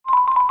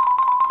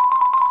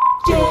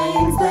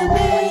Jane's the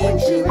name,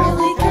 she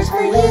really cares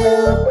for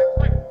you.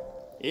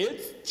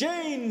 It's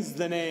Jane's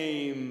the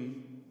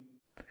name.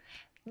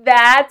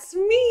 That's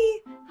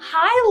me.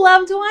 Hi,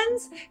 loved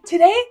ones.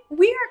 Today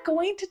we are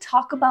going to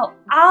talk about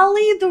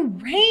Ollie the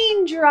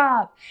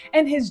Raindrop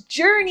and his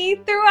journey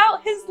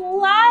throughout his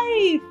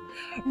life.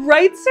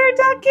 Right, Sir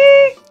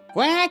Ducky?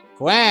 Quack,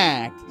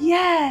 quack.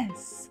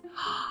 Yes.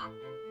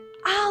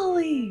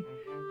 Ollie.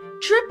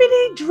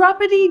 Drippity,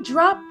 droppity,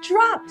 drop,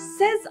 drop,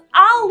 says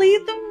Ollie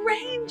the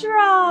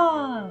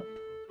Raindrop.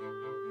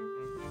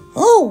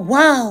 Oh,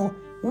 wow!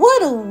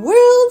 What a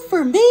world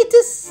for me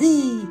to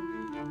see!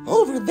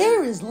 Over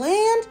there is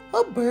land,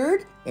 a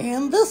bird,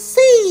 and the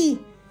sea.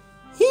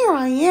 Here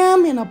I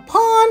am in a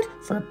pond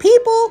for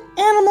people,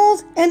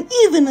 animals, and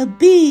even a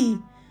bee.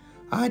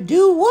 I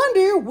do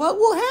wonder what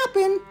will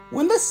happen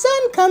when the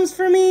sun comes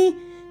for me.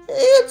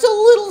 It's a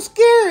little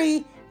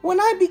scary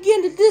when I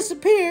begin to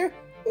disappear.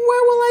 Where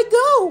will I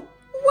go?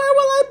 Where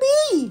will I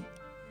be?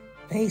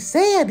 They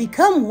say I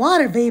become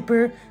water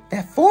vapor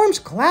that forms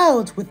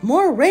clouds with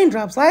more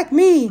raindrops like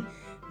me,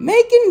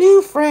 making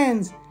new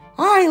friends.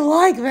 I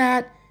like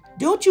that.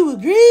 Don't you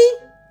agree?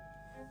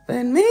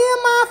 Then me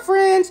and my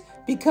friends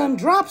become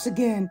drops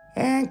again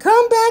and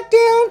come back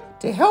down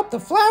to help the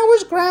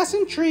flowers, grass,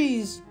 and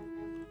trees.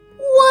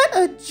 What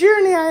a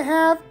journey I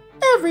have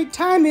every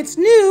time it's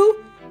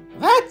new.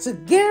 That's a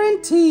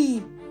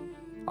guarantee.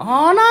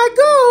 On I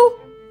go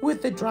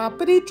with the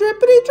droppity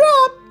drippity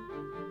drop.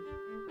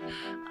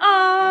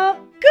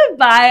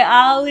 Goodbye,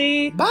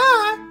 Ollie.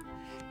 Bye.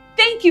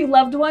 Thank you,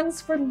 loved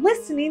ones, for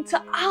listening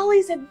to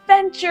Ollie's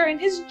adventure and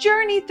his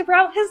journey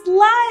throughout his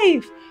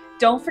life.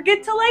 Don't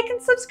forget to like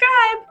and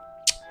subscribe.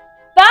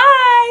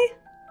 Bye.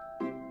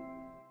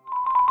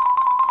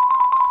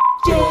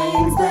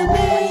 Jane's the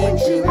name,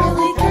 she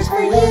really cares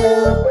for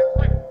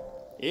you.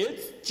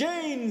 It's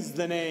Jane's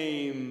the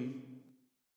name.